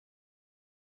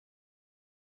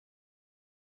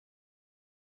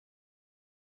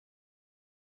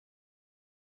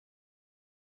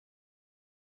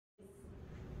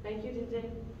Thank you, Jinjae.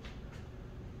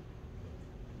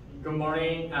 Good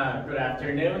morning, good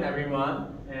afternoon,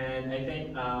 everyone. And I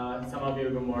think some of you,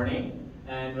 good morning,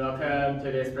 and welcome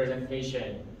to this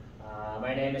presentation.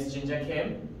 My name is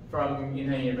Jinjae from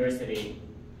Inha University.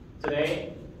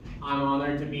 Today, I'm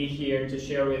honored to be here to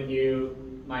share with you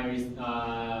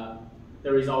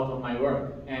the result of my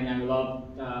work. And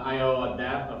I owe a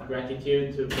debt of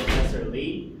gratitude to Professor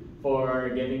Lee for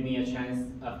giving me a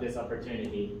chance of this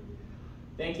opportunity.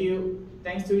 Thank you.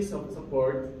 Thanks to his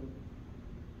support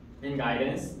and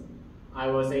guidance, I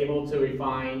was able to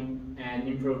refine and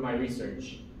improve my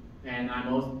research. And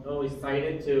I'm also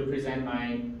excited to present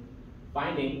my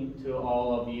finding to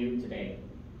all of you today.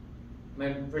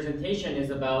 My presentation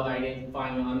is about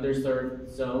identifying an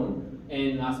underserved zone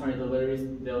in last mile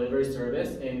delivery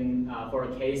service for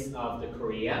a case of the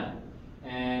Korea.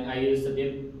 And I used the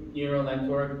deep neural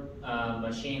network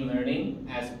machine learning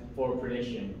as for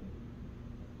prediction.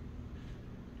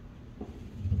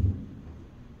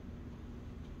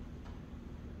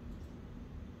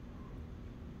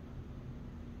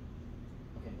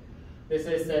 This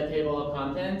is the table of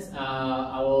contents.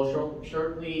 I will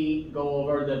shortly go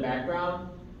over the background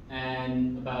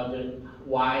and about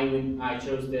why I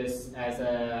chose this as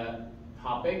a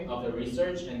topic of the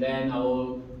research, and then I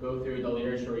will go through the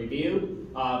literature review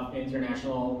of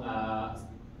international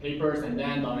papers and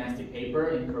then domestic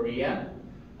paper in Korea.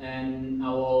 And I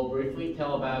will briefly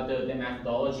tell about the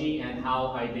methodology and how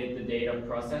I did the data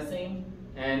processing,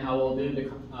 and I will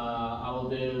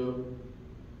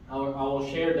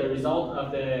share the result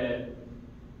of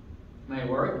my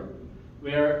work,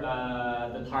 where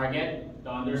the target, the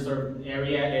underserved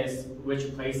area, is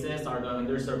which places are the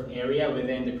underserved area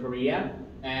within the Korea,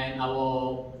 and I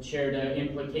will share the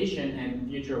implication and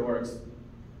future works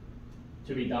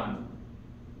to be done.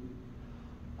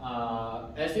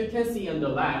 As you can see on the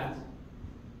left,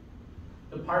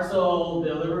 the parcel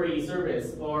delivery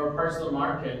service or parcel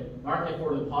market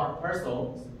for the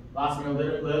parcels, last mile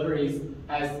deliveries,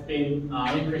 has been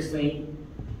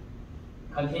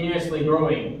continuously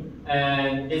growing,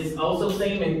 and it's also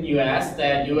same in U.S.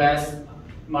 that U.S.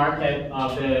 market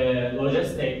of the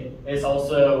logistic is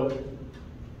also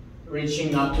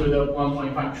reaching up to the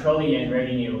 1.5 trillion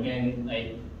revenue in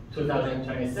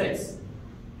 2026.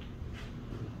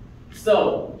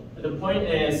 So the point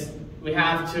is we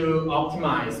have to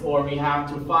optimize, or we have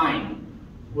to find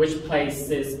which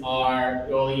places are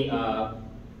really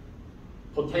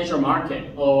potential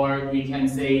market, or we can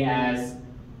say as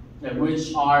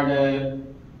which are the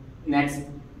next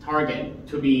target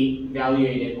to be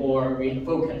evaluated or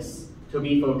to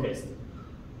be focused.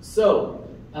 So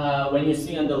when you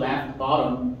see on the left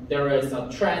bottom, there is a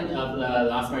trend of the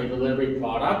last mile delivery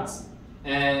products,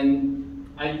 and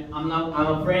I'm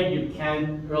afraid you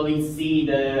can't really see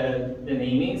the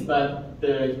namings, but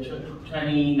the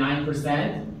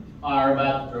 29% are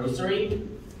about grocery,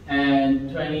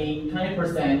 and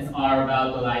 20% are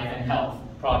about the life and health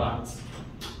products.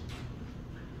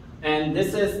 And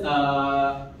this is,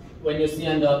 when you see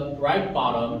on the right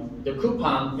bottom, the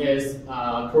coupon is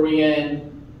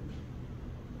Korean.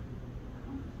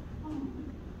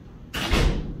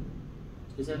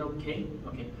 Is that okay?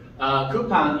 Okay.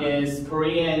 Coupon is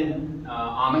Korean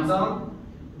Amazon,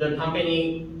 the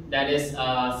company that is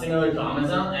similar to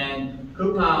Amazon, and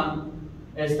Coupon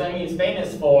is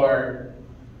famous for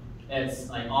its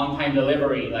on-time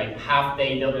delivery,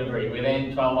 half-day delivery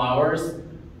within 12 hours.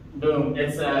 Boom!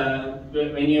 It's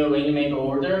when you make an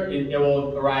order, it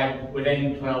will arrive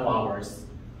within 12 hours.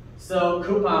 So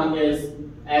Coupon is,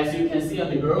 as you can see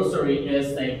on the grocery,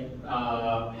 is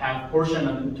half portion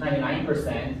of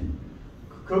 29%.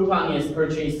 Coupon is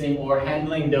purchasing or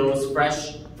handling those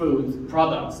fresh food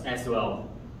products as well.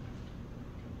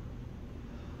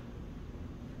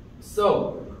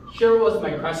 So here was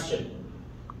my question.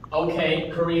 Okay,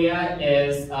 Korea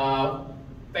is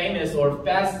famous or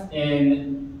fast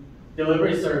in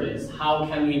delivery service. How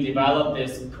can we develop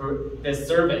this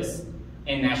service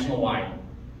in nationwide?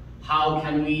 How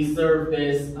can we serve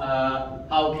this?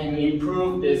 How can we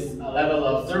improve this level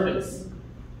of service?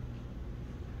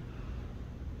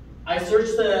 I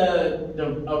searched the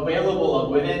available of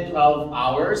within 12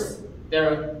 hours.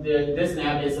 This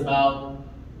map is about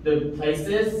the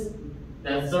places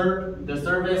that the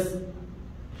service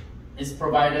is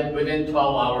provided within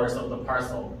 12 hours of the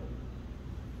parcel.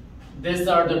 These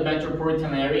are the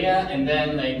metropolitan area, and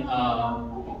then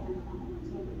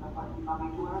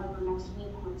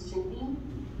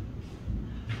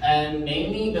and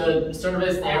mainly the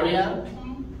service area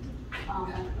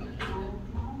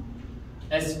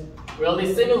is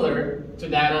really similar to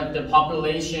that of the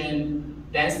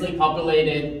densely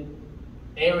populated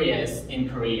areas in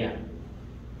Korea.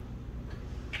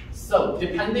 So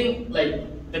depending, like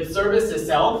the service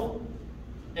itself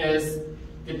is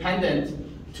dependent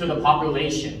to the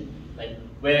population, like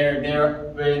where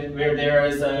there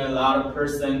is a lot of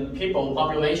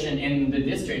population in the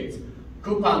district,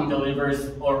 Coupang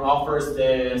delivers or offers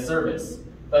the service.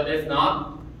 But if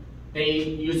not, they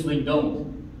usually don't.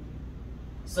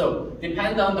 So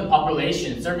depend on the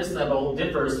population, service level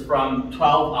differs from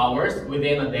 12 hours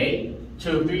within a day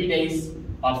to 3 days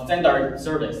of standard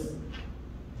service,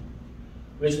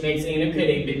 which makes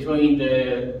inequity between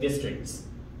the districts.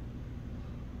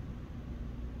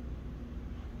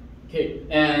 Okay,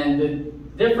 and the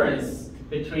difference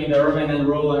between the urban and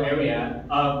rural area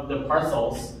of the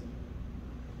parcels.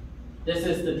 This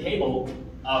is the table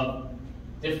of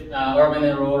urban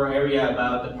and rural area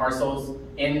about the parcels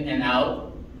in and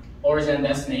out, origin and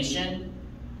destination,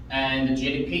 and the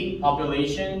GDP,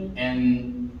 population,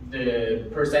 and the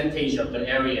percentage of the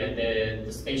area,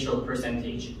 the spatial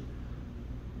percentage.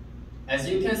 As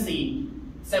you can see,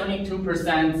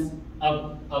 72%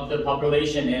 of the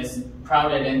population is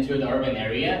crowded into the urban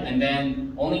area, and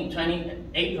then only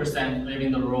 28% live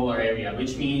in the rural area,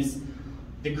 which means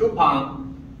the Coupang,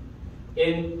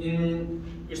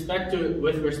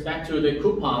 with respect to the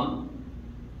Coupang,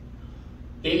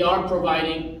 they are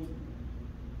providing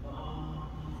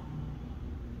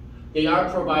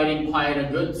quite a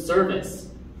good service.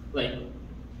 Like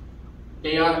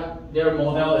their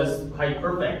model is quite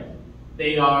perfect.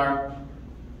 They are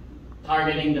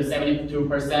targeting the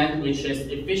 72%, which is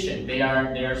efficient. They are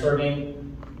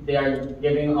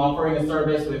offering a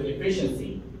service with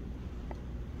efficiency.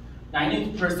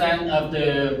 90% of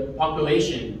the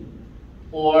population,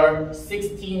 or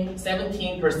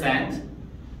 17%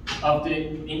 of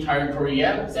the entire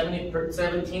Korea,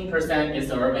 17% is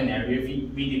the urban area,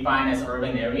 we define as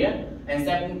urban area, and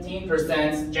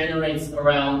 17% generates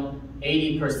around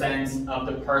 80% of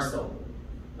the parcel.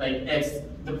 Like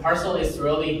the parcel is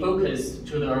really focused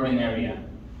to the urban area.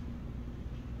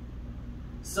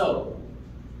 So,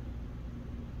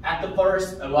 at the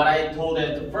first, what I told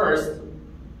at the first,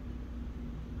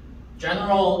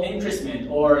 general increment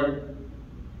or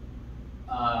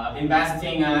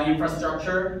investing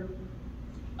infrastructure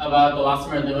about the last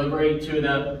mile delivery to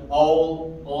the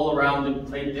all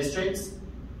around the districts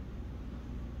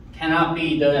cannot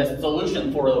be the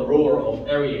solution for the rural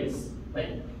areas.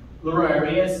 Like rural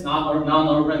areas,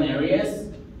 non-urban areas,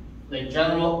 like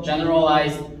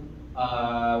generalized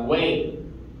way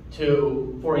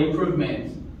for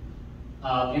improvement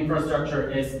of infrastructure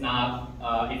is not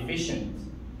efficient.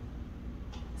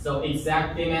 So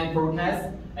exact demand forecast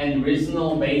and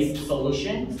regional-based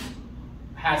solutions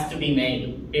has to be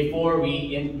made before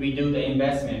we do the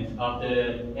investment of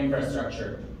the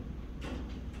infrastructure.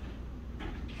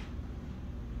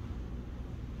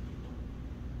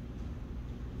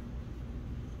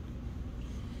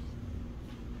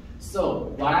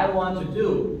 So what I want to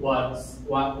do was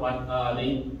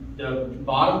the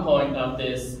bottom point of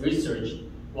this research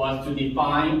was to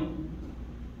define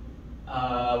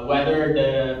whether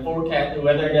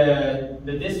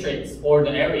the districts or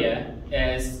the area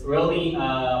is really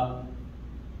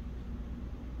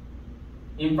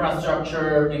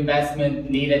infrastructure investment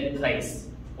needed place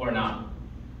or not.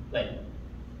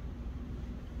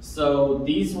 So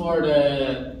these were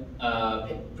the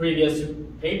previous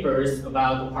papers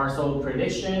about the parcel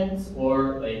predictions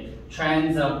or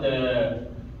trends of the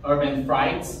urban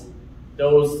freights.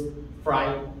 Those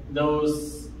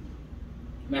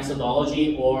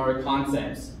methodology or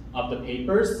concepts of the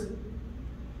papers.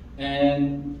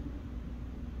 And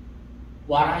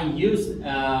what I used,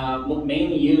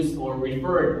 mainly used or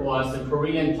referred was the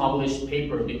Korean published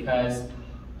paper because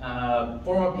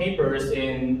former papers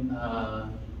in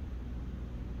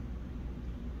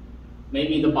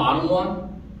maybe the bottom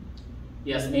one.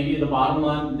 Yes, maybe the bottom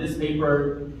one. This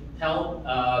paper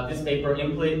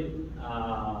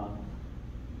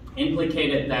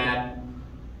implicated that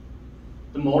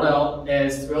the model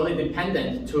is really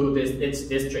dependent to its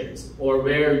district or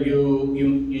where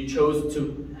you chose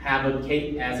to have a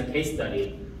case as a case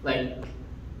study.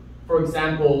 For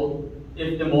example,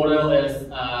 if the model is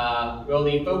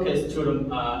really focused to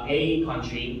the A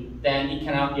country, then it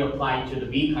cannot be applied to the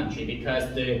B country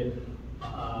because the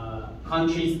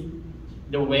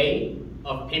the way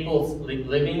of people's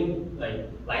living,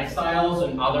 lifestyles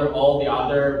and all the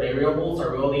other variables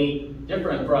are really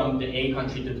different from the A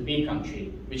country to the B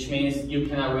country, which means you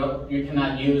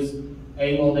cannot use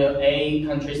A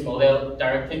country's model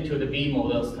directly to the B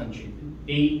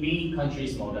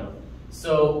country's model.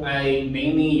 So I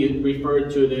mainly refer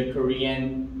to the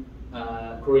Korean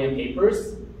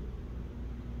papers.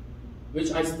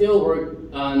 which I still work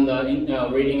on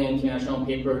reading an international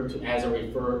paper as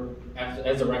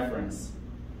a reference.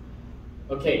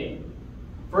 Okay,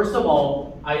 first of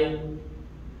all, I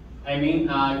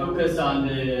focus on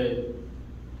the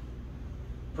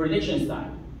prediction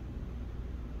side.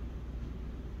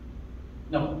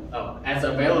 As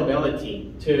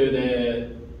availability to the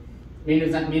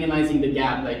minimizing the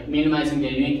gap, like minimizing the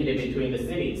inequity between the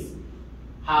cities.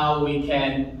 How we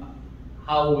can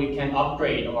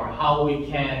upgrade or how we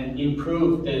can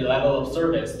improve the level of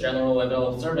service, general level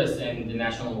of service in the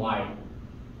national wide.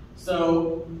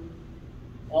 So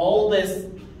all these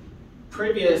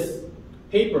previous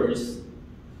papers,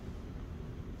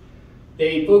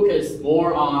 they focus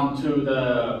more on to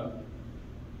the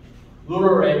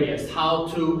rural areas,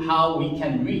 how we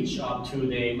can reach up to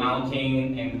the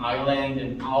mountain and island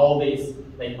and all these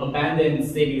like abandoned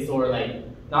cities, or like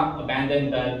not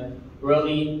abandoned but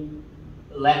really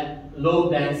low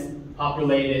dense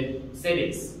populated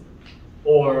cities,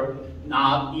 or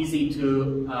not easy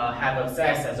to have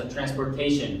access as a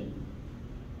transportation.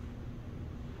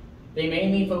 They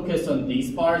mainly focused on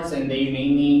these parts, and they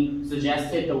mainly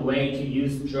suggested the way to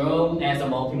use drone as a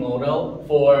multimodal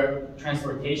for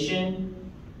transportation,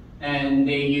 and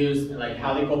they used like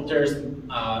helicopters,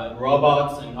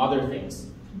 robots, and other things.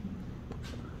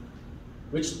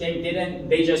 Which they didn't.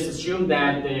 They just assumed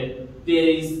that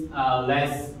this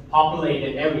less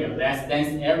populated area, less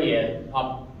dense area,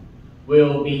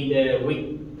 will be the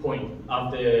weak point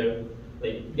of the.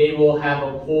 Like, they will have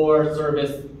a poor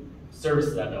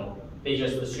service level. They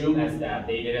just assume as that.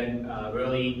 They didn't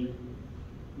really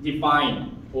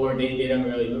define, or they didn't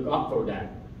really look up for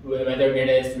that, whether it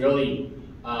is really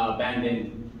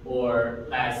abandoned or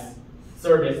less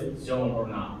service zone or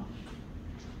not.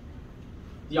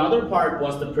 The other part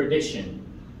was the prediction.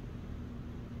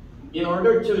 In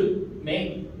order to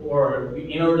make, or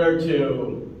in order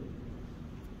to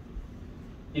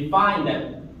define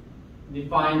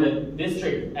the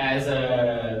district as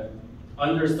a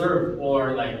underserved,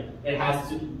 or like it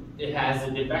has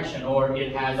a defection, or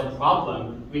it has a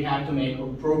problem, we have to make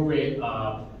appropriate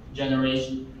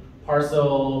generation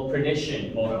parcel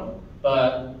prediction model.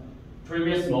 But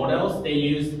previous models, they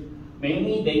use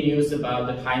about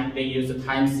the time. They use the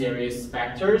time series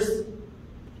factors,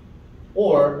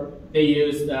 or they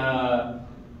use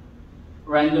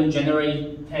random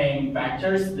generating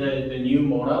factors. The new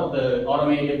model, the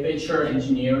automated feature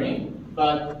engineering,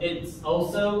 but it's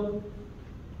also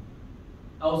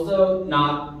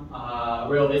not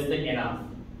realistic enough.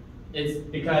 It's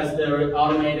because the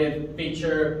automated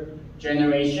feature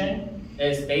generation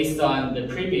is based on the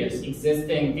previous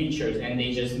existing features, and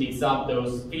they just mix up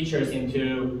those features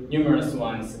into numerous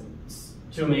ones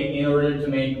in order to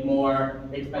make more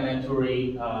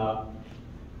explanatory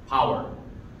power.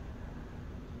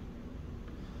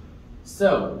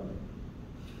 So,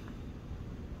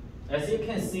 as you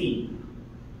can see,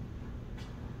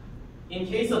 in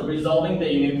case of resolving the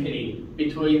inequity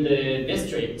between the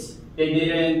districts, they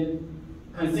didn't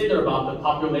consider about the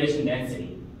population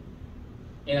density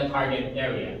in a target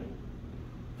area.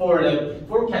 For the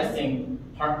forecasting,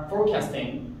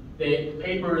 the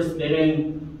papers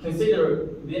did consider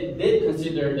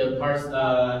the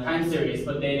time series,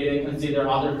 but they didn't consider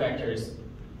other factors.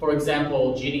 For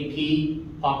example,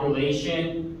 GDP,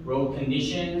 population, road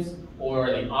conditions, or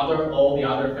like all the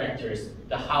other factors.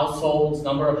 The households,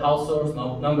 number of households,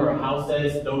 number of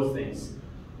houses, those things.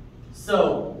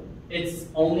 So it's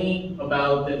only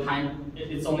about the time.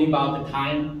 It's only about the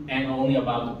time and only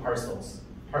about the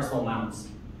parcel amounts.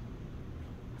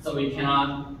 So we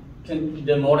cannot.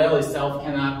 The model itself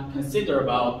cannot consider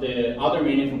about the other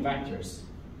meaningful factors.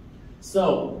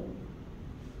 So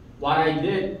what I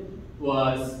did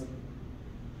was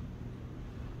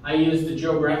I used the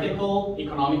geographical,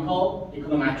 economical,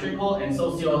 econometrical, and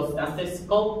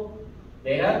socio-statistical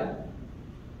data,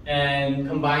 and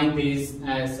combined these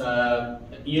as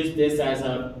use this as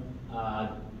a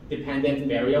independent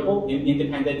variable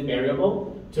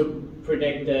to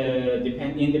predict the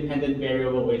independent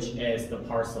variable, which is the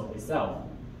parcel itself.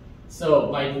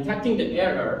 So by detecting the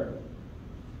error,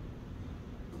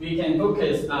 we can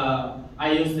focus.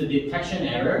 I use the detection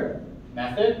error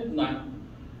method,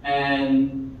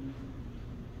 and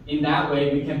in that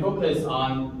way, we can focus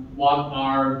on what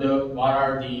are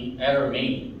the error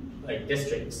made, like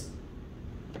districts.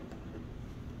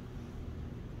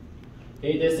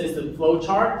 Okay, this is the flow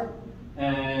chart,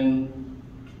 and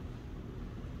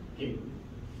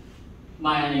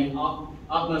my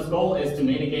utmost goal is to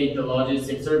mitigate the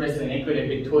logistic service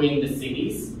inequity between the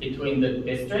cities, between the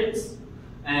districts,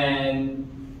 and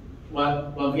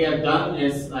what we have done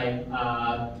is like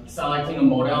selecting a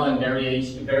model and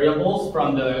variables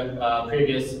from the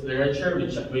previous literature,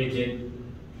 which we did,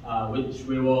 which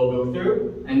we will go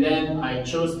through, and then I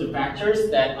chose the factors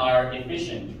that are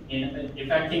efficient in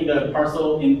affecting the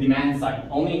parcel in demand side,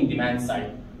 only in demand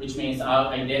side, which means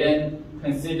I didn't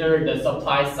consider the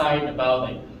supply side about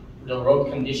like the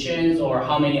road conditions or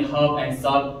how many hub and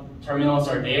sub terminals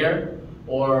are there,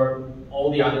 or all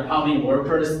the other, how many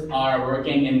workers are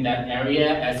working in that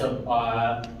area as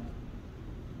a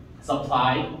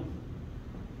supply.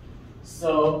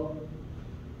 So,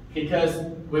 because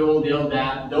we will deal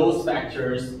that those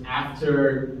factors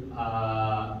after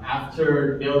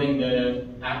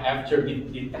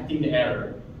detecting the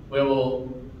error, we will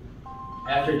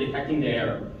after detecting the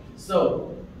error.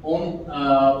 So,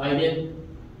 I did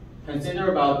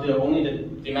consider about only the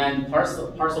demand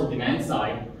parcel demand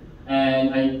side.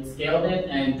 And I scaled it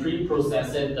and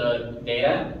pre-processed the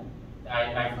data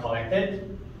I've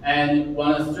collected, and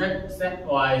run a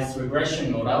stepwise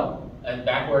regression model, a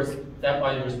backwards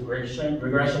stepwise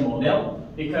regression model,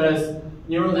 because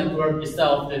neural network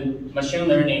itself, the machine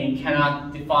learning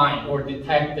cannot define or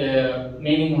detect the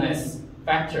meaningless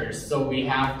factors. So we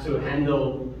have to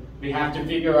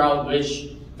figure out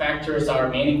which factors are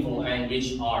meaningful and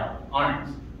which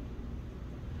aren't.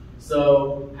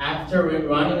 So after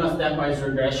running a stepwise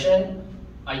regression,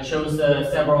 I chose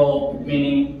several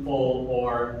meaningful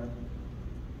or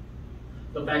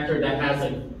the factor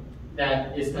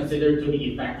that is considered to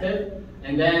be effective,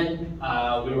 and then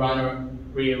we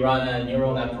run a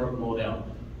neural network model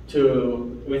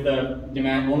with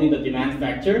only the demand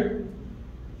factor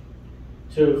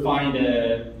to find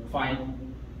the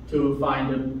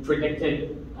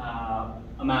predicted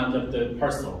amount of the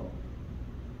parcel.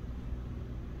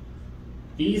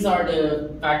 These are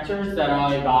the factors that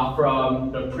I got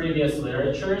from the previous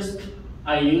literatures.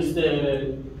 I used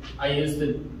the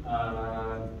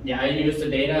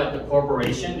data of the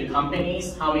corporation, the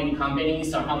companies, how many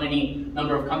companies or how many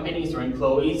number of companies or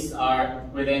employees are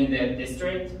within the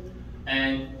district,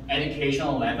 and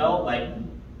educational level, like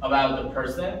about the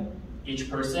person, each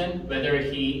person, whether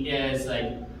he is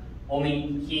like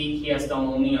he has done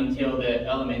only until the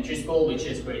elementary school, which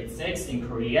is grade 6 in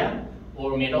Korea,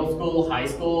 or middle school, high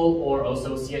school, or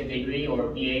associate degree, or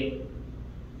BA,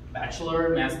 bachelor,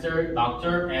 master,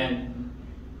 doctor, and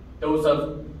those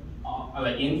of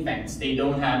like infants, they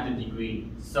don't have the degree.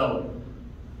 So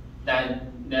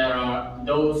that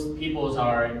those peoples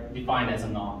are defined as a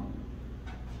norm.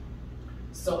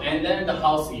 So, and then the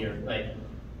house here, like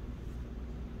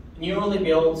neurally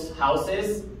built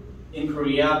houses in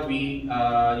Korea,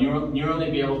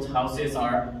 neurally built houses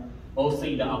are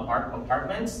mostly the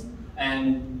apartments.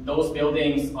 And those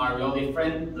buildings are really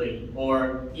friendly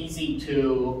or easy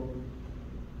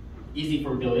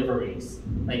for deliveries.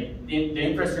 Like the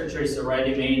infrastructure is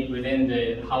already made within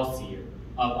the house here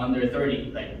of under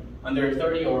 30, like under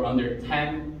 30 or under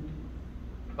 10.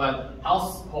 But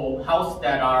house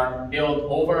that are built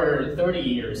over 30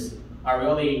 years are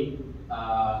really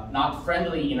not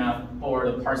friendly enough for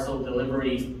the parcel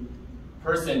delivery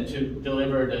person to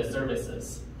deliver the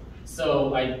services.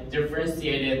 So I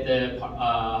differentiated the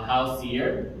house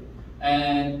here,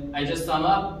 and I just sum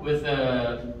up with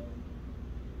the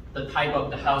type of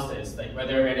the houses, like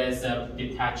whether it is a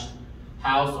detached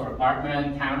house or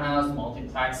apartment, townhouse,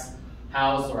 multiplex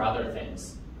house, or other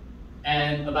things.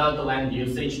 And about the land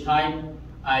usage type,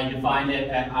 I defined it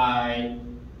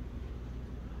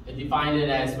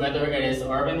as whether it is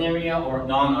urban area or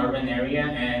non-urban area,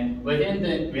 and within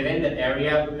the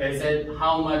area, is it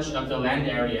how much of the land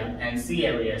area and sea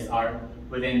areas are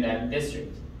within that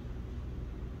district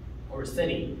or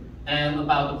city. And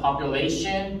about the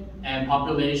population and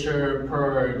population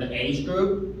per the age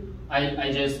group,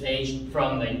 I just aged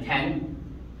from like 10.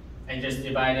 I just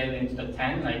divided into the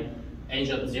 10, like age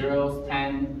of 0s,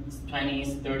 10s,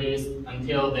 20s, 30s,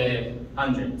 until the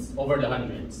hundreds, over the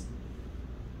hundreds.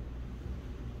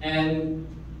 And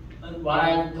what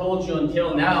I've told you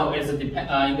until now is an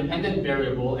independent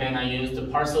variable, and I use the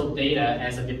parcel data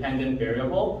as a dependent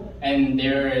variable. And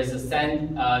there is a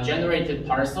generated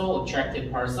parcel,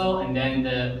 attracted parcel, and then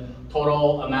the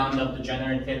total amount of the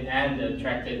generated and the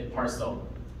attracted parcel.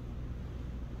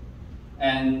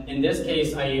 And in this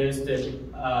case, I used the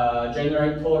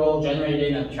total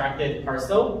generated and attracted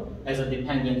parcel as a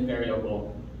dependent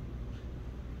variable.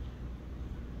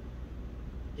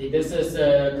 This is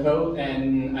a code,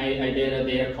 and I did a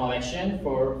data collection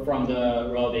from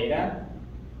the raw data.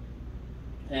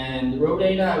 And raw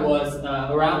data was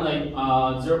around like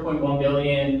 0.1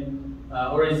 billion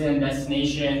origin and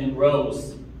destination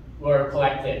rows were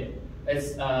collected.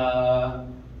 It's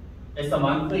It's a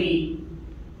monthly,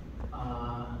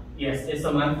 yes, it's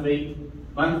a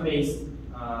month-based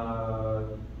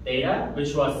data,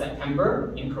 which was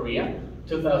September in Korea,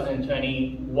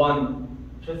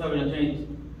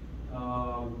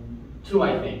 2022,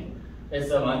 I think.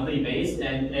 It's a monthly base,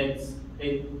 and it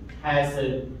has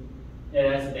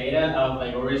data of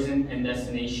like origin and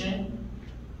destination,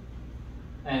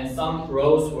 and some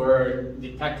rows were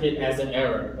detected as an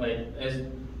error,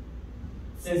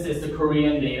 since it's the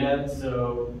Korean data,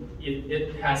 so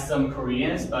it has some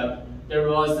Koreans, but there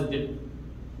was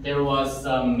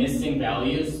some missing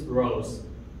values rows.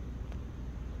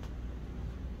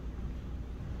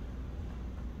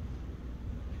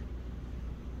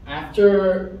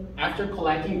 After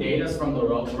collecting data from the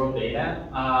raw data,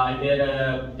 I did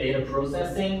a data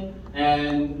processing,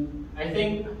 and I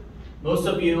think most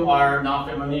of you are not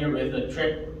familiar with the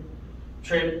trip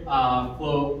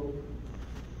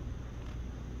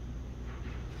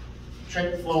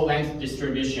flow length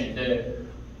distribution,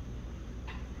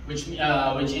 which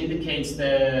indicates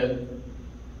the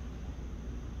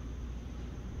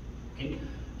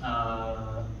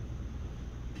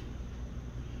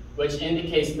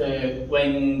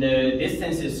when the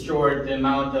distance is short, the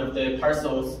amount of the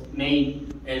parcels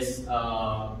made is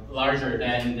larger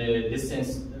than the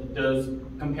distance. Those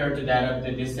compared to that of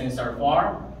the distance are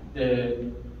far.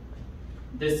 The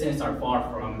distance are far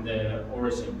from the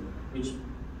origin,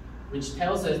 which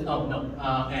tells us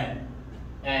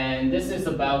and this is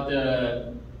about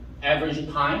the average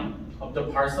time of the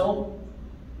parcel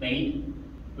made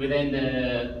within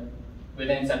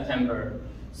September.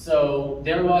 So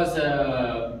there was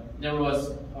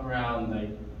around like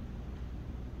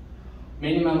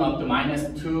minimum up to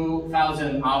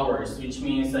 -2,000 hours, which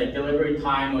means like delivery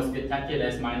time was detected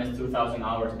as -2,000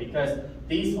 hours, because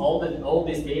all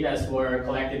these data were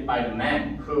collected by the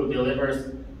man who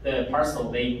delivers the parcel.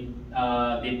 They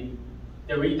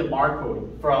read the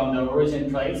barcode from the origin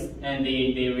place, and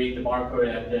they read the barcode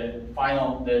at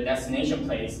the destination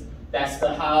place. That's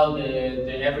how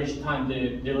the average time,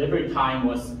 the delivery time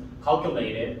was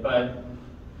calculated. But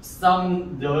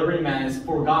some delivery men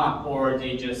forgot, or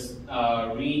they just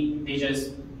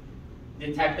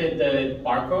detected the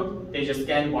barcode. They just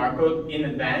scanned barcode in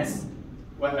advance,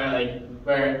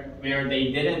 where they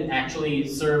didn't actually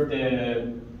serve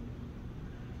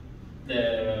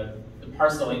the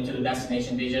parcel into the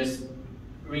destination. They just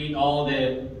read all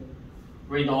the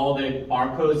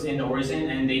barcodes in the origin,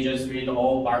 and they just read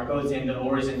all barcodes in the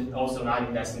origin, also not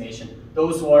in destination.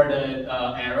 Those were the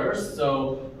errors.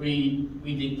 So we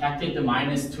detected the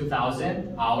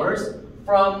 -2,000 hours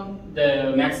from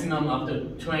the maximum of the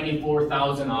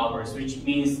 24,000 hours, which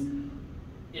means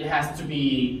it has to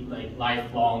be like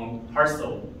lifelong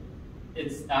parcel.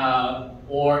 It's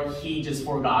or he just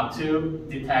forgot to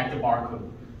detect the barcode.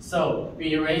 So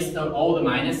we erased all the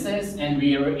minuses, and we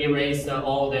erased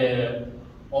all the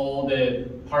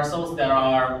parcels that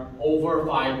are over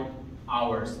 5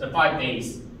 hours, 5 days,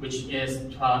 which is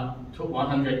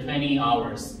 120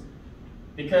 hours.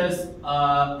 Because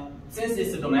since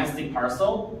it's a domestic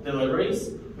parcel deliveries,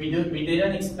 we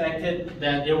didn't expect it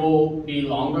that it will be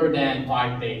longer than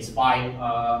 5 days, 5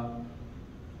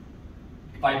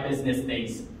 business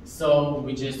days. So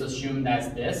we just assume that's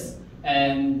this,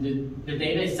 and the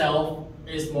data itself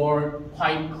is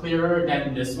quite clearer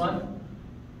than this one,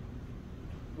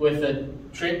 with a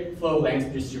trip flow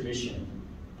length distribution.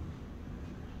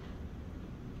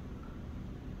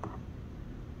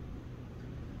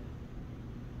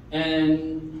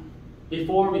 And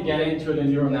before we get into the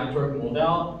neural network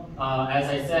model, as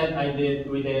I said,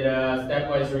 we did a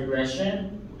stepwise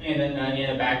regression in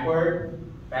a backward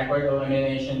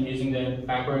elimination using the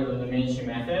backward elimination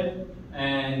method,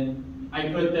 and I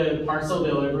put the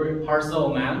total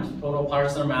parcel amount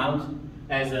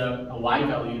as a y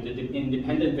value, the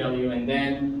independent value, and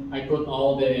then I put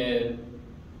all the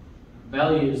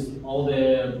values, all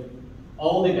the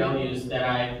values that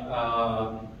I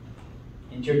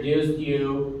introduced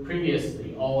you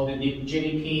previously, all the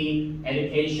GDP,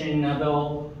 education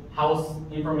level, house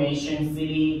information,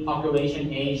 city,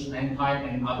 population, age, land type,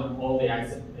 and all the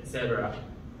etc.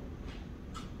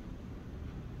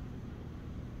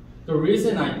 The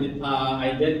reason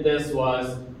I did this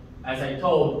was, as I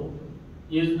told,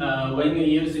 when you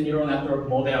use the neural network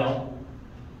model,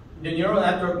 the neural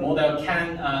network model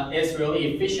is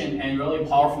really efficient and really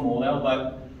powerful model,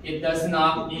 but it does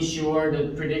not ensure the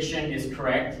prediction is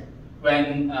correct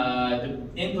when the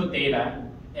input data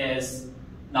is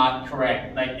not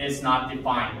correct, like it's not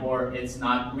defined or it's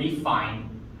not refined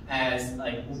as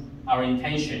like our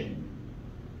intention.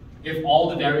 If all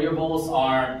the variables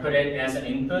are put in as an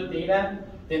input data,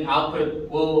 then output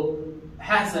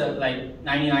has a like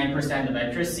 99% of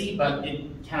accuracy, but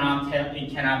it cannot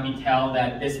be tell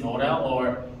that this model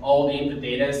or all the input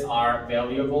data are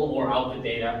valuable or output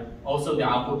data. Also, the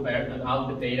output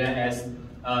data has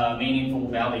meaningful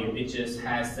value. It just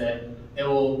has it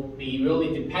will be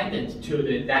really dependent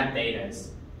to that data,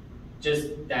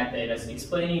 just that data.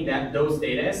 Explaining those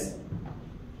data.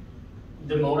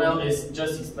 The model is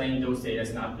just explaining those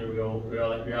data, not the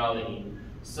reality.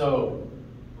 So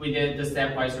we did the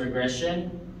stepwise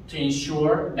regression to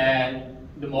ensure that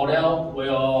the model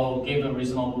will give a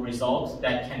reasonable result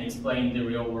that can explain the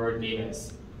real world data.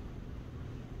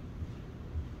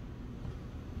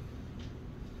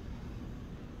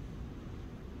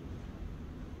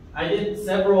 I did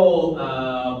several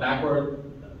backward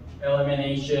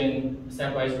elimination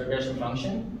stepwise regression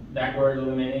function, backward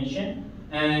elimination.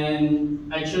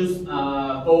 And I choose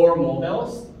 4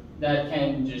 models that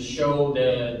can just show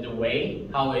the way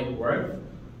how it works.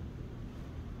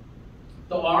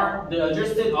 The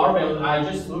adjusted R value, I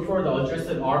just looked for the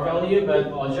adjusted R value, but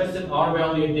adjusted R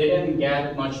value didn't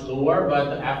get much lower, but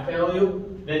the F value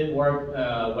did work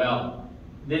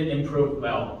did improve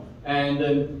well. And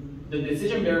the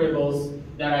decision variables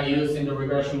that I used in the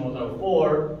regression model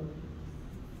 4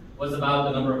 was about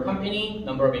the number of company,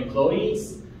 number of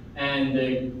employees,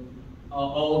 and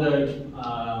all the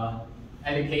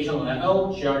educational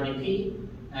level, GRDP,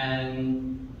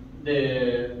 and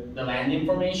the land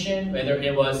information, whether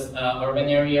it was urban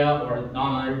area or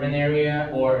non-urban area,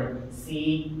 or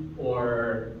sea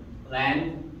or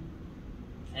land,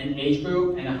 an age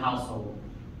group, and a household.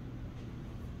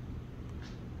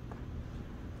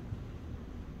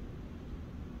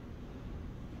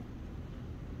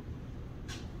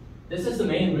 This is the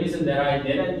main reason that I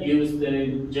didn't use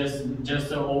just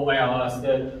the OLS,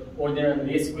 the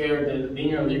ordinary least square, the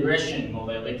linear regression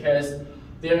model, because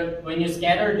when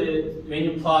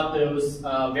you plot those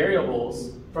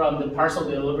variables from the parcel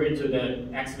delivery to the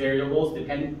x variables,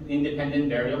 independent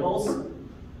variables,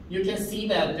 you can see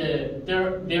that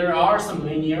there are some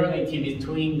linearity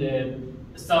between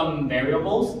some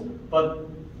variables, but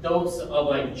those of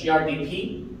like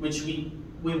GRDP, which we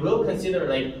will consider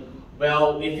like,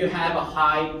 well, if you have a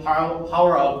high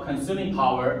power of consuming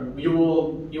power, you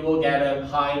will get a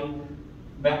high,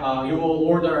 you will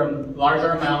order a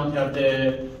larger amount of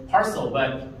the parcel.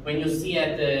 But when you see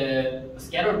at the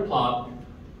scatter plot,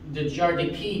 the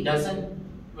GRDP doesn't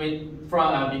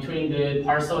between the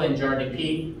parcel and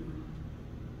GRDP.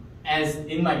 As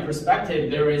in my perspective,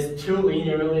 there is too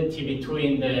linearity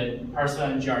between the parcel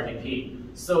and GRDP.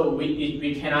 So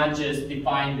we cannot just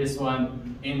define this one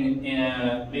in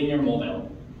a linear model.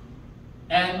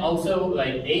 And also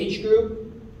like age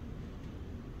group,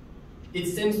 it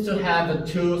seems to have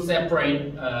two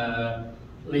separate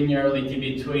linearity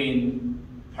between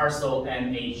parcel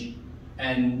and age.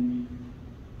 And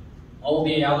all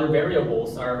the other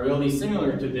variables are really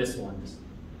similar to this one.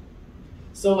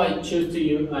 So I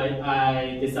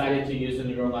decided to use a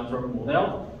neural network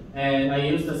model, and I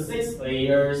used the 6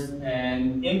 layers,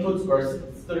 and inputs were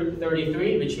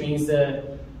 33, which means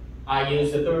I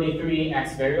used the 33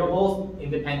 x variables,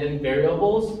 independent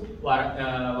variables, what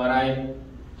I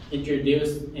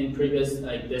introduced in previous,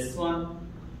 like this one.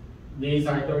 These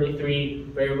are 33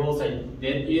 variables I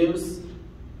did use.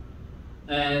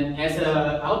 And as an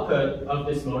output of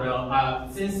this model,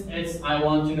 since I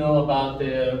want to know about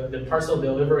the parcel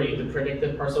delivery, the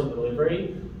predicted parcel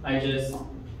delivery, I just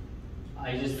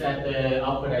set the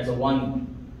output as a 1,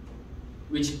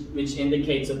 which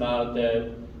indicates about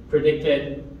the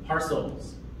predicted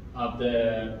parcels of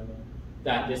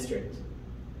that district.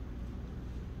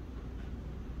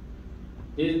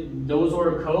 Those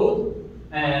were code,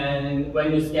 and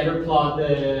when you scatter plot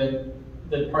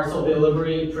the parcel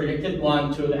delivery predicted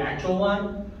one to the actual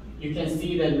one, you can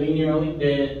see that linearly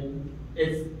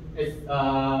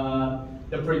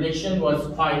the prediction was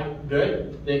quite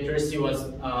good. The accuracy was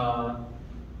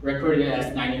recorded as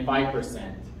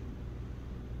 95%.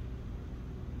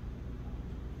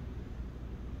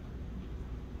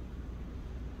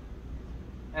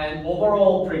 And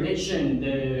overall prediction,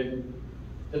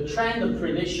 the trend of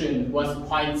prediction was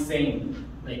quite same.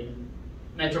 Like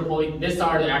these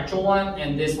are the actual one,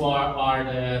 and this are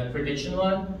the prediction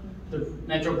one. The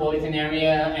metropolitan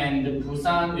area and the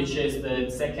Busan, which is the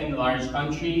second large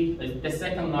country, the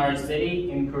second large city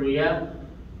in Korea,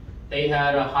 they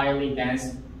had a highly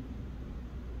dense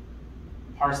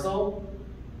parcel,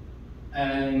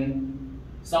 and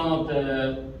some of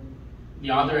the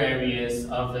other areas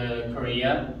of the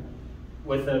Korea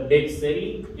with a big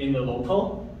city in the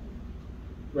local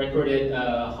recorded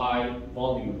a high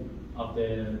volume of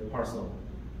the parcel.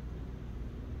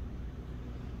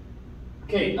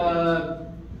 Okay, I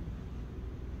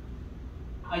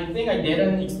think I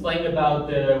didn't explain about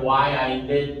why I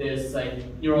did this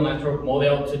neural network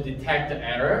model to detect the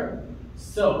error.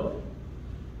 So,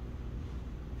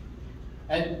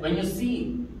 and when you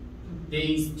see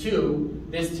these two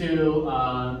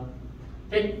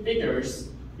figures,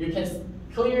 you can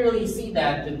clearly see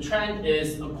that the trend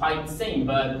is quite the same,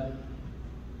 but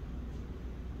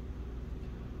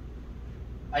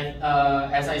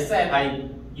as I said, I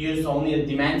use only the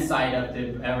demand side of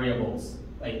the variables,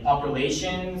 like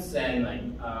populations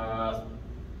and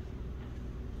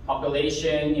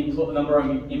population, number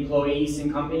of employees in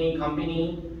company,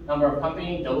 number of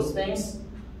company, those things.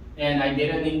 And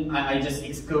I just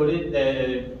excluded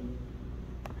the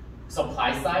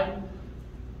supply side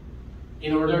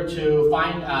in order to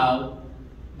find out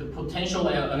the potential,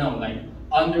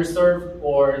 underserved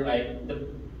or the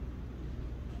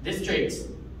districts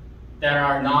that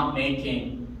are not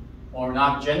making or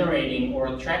not generating or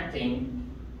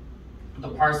attracting the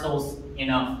parcels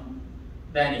enough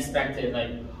than expected.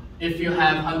 Like if you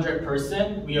have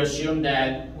 100%, we assume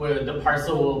that the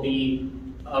parcel will be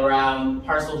around,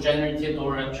 parcel generated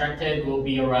or attracted will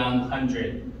be around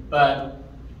 100. But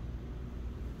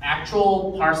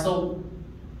actual parcel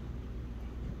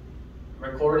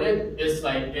recorded is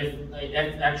if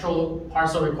actual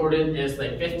parcel recorded is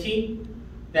 50,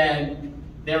 then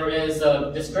there is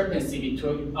a discrepancy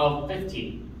of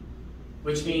 50,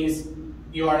 which means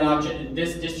you are not,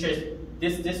 this district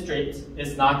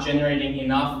is not generating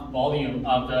enough volume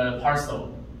of the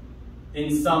parcel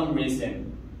in some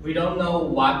reason. We don't know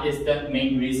what is the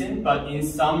main reason, but in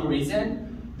some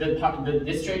reason, the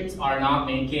districts are not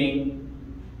making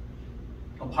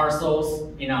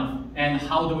parcels enough. And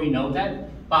how do we know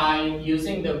that? By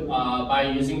using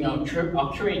accurate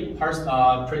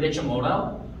prediction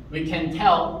model, we can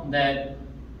tell that,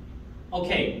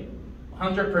 okay,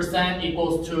 100%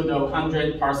 equals to the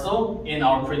 100 parcel in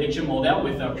our prediction model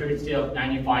with accuracy of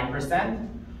 95%.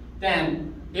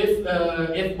 Then,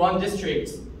 if one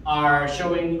district are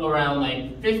showing around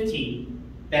 50,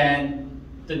 then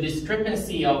the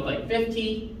discrepancy of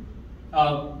 50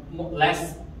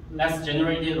 less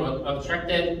generated or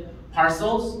attracted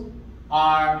parcels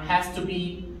has to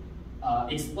be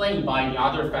explained by the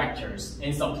other factors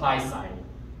in supply side,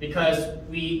 because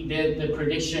we did the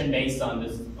prediction based on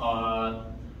this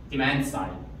demand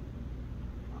side.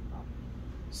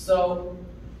 So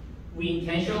we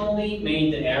intentionally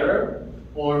made the error,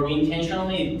 or we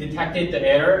intentionally detected the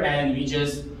error, and we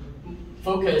just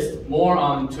focused more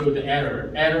onto the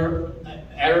error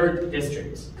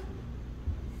districts.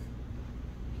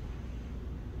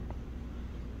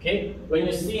 Okay, when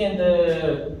you see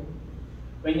the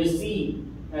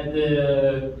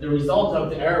result of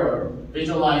the error,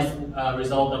 visualized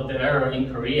result of the error in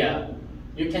Korea,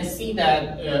 you can see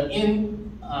that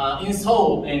in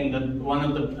Seoul, in one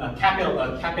of the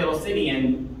capital city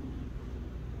and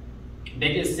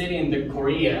biggest city in the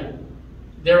Korea,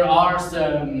 there are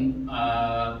some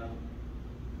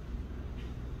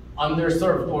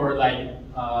underserved or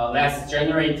less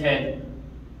generated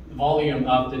volume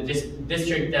of the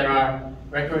district that are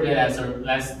recorded as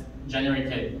less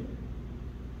generated.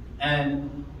 And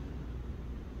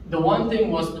one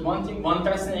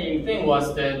fascinating thing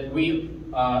was that we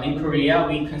in Korea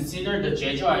we consider the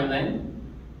Jeju Island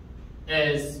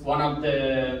as one of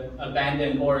the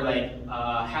abandoned or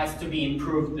has to be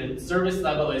improved. The service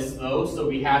level is low, so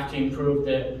we have to improve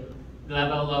the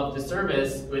level of the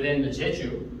service within the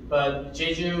Jeju. But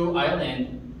Jeju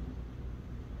Island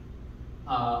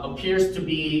appears to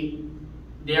be,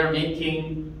 they are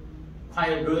making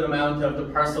quite a good amount of the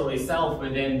parcel itself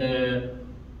within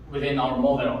our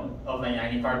model of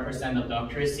 95% of the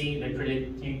accuracy, the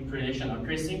prediction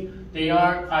accuracy. They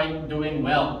are quite doing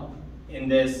well in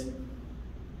this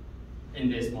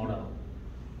model.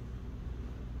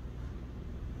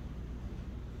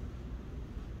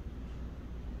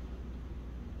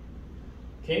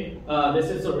 Okay, this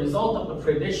is a result of the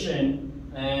prediction,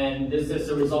 and this is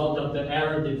a result of the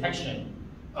error detection.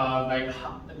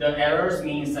 The errors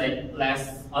means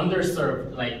less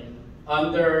underserved,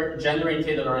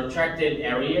 under-generated or attracted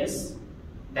areas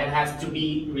that has to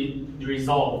be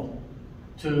resolved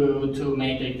to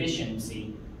make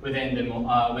efficiency within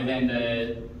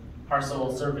the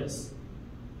parcel service.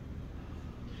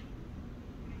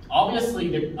 Obviously,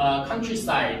 the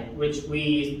countryside, which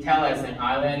we tell as an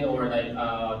island or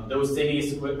those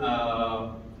cities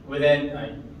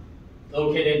within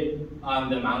located on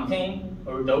the mountain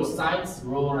or those sites,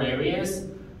 rural areas,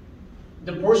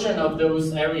 the portion of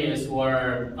those areas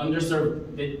were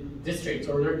underserved districts,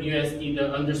 or USD,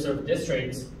 the underserved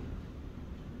districts,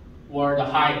 were the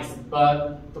highest,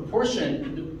 but the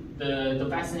portion, the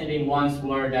fascinating ones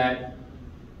were that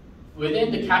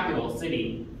within the capital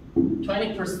city,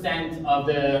 20% of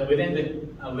the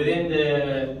within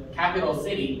the capital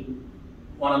city,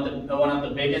 one of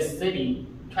the biggest city,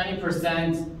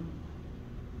 20%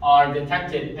 are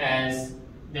detected as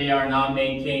they are not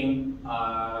making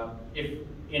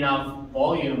enough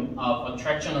volume of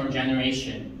attraction or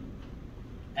generation.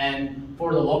 And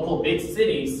for the local big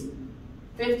cities,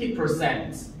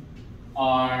 50%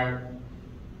 are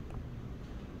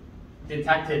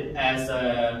detected as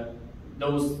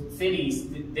those cities,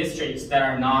 districts that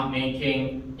are not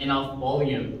making enough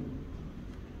volume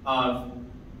of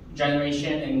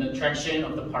generation and attraction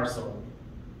of the parcel.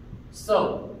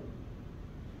 So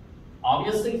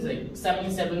obviously, like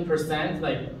 77%,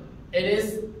 like it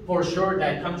is for sure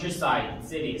that countryside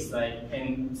cities, like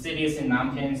in cities in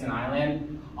mountains and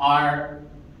island,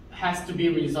 has to be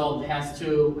resolved, has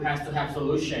to have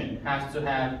solution, has to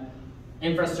have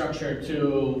infrastructure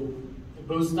to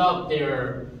boost up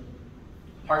their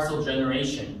parcel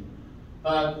generation.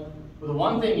 But the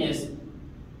one thing is,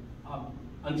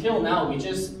 until now, we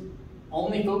just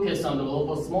only focus on the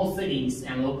local small cities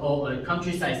and local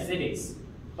countryside cities.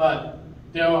 But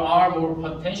there are more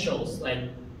potentials,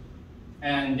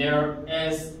 and there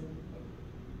is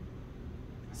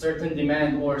certain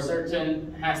demand or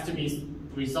has to be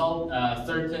resolved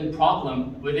certain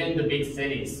problem within the big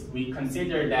cities. We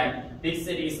consider that big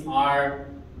cities are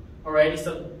already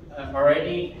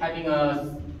having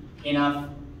enough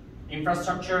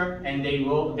infrastructure, and they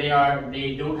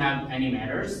don't have any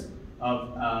matters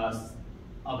of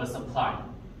a supply.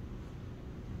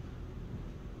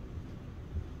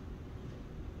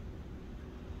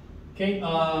 Okay,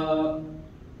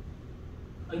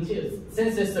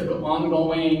 since it's an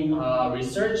ongoing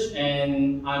research,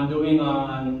 and I'm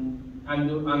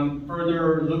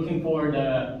further looking for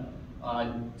the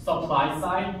supply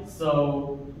side.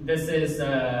 So this is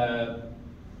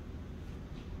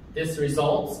these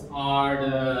results are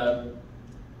the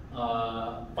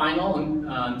final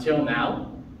until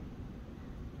now,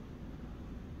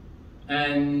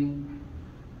 and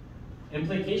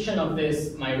implication of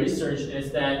my research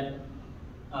is that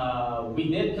we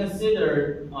did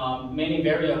consider many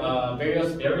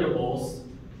various variables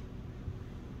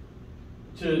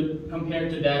to compare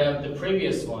to that of the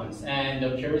previous ones, and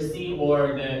the accuracy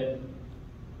or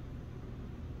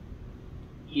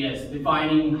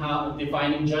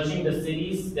judging the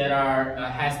cities that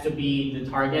has to be the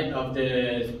target of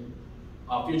the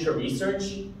future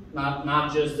research.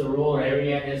 Not just the rural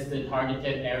area is the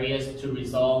targeted areas to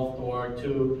resolve or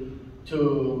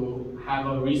to have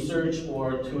a research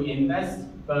or to invest,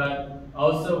 but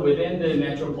also within the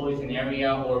metropolitan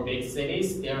area or big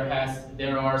cities,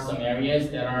 there are some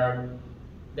areas that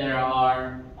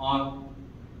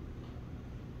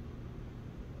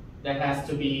has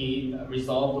to be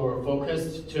resolved or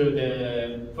focused to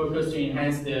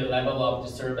enhance the level of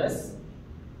the service.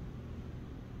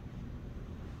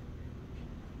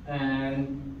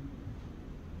 And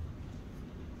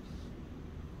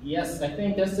yes, I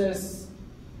think this is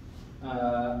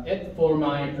it for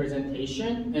my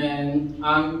presentation, and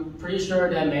I'm pretty sure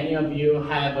that many of you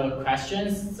have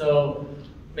questions, so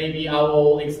maybe I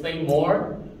will explain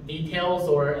more details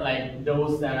or like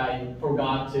those that I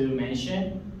forgot to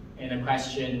mention in the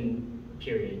question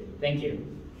period. Thank you.